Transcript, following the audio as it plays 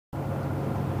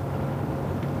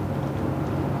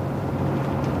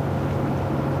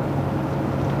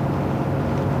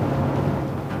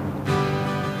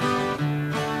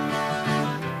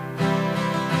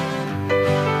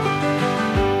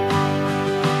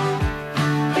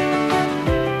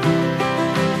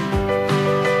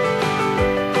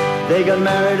They got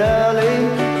married early,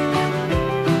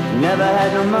 never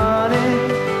had no money.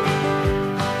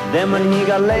 Then when he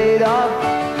got laid off,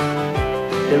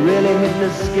 they really hit the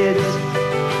skids.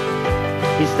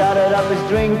 He started up his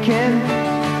drinking,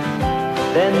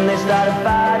 then they started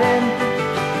fighting.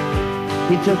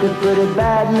 He took it pretty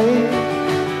badly,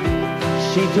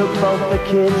 she took both the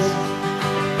kids.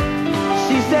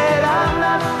 She said, I'm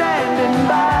not standing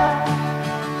by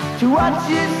to watch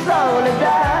you slowly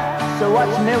die. So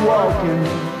watch me walking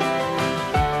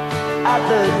out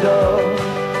the door,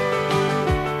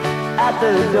 out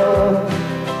the door,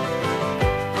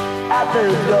 out the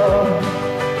door,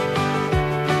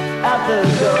 out the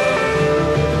door.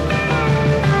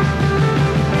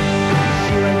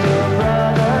 She went to her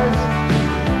brother's,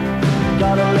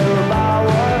 got a little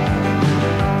bower.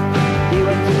 He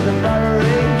went to the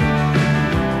Buttery,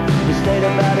 he stayed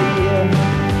about a year.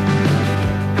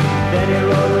 Then he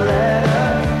wrote a letter,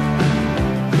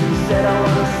 he said, I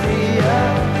want to see ya.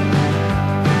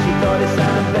 She thought it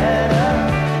sounded better,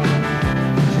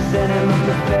 she sent him up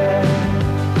the fair.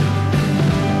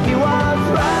 He was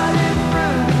riding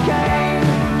through the cane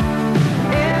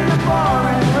in the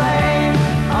pouring rain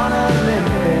on a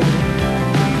limping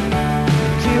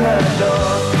to her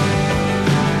door,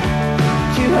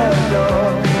 to her door,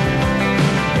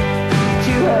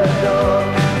 to her door,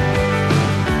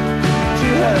 to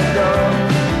her door.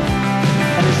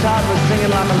 And his heart was singing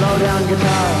like a low-down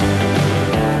guitar.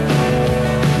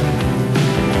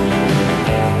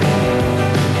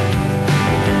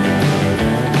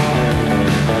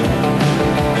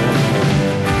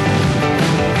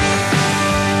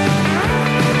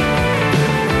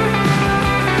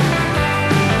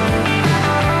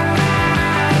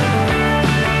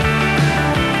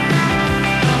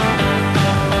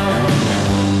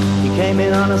 Came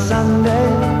in on a Sunday,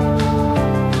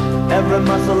 every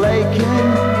muscle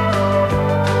aching,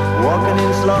 walking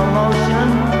in slow motion,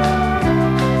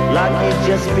 like he'd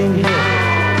just been hit.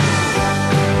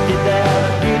 Did they have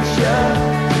a future?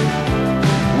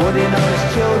 Would he know his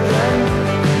children?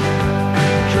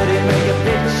 Could he make a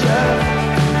picture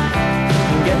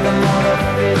and get them all to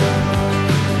fit?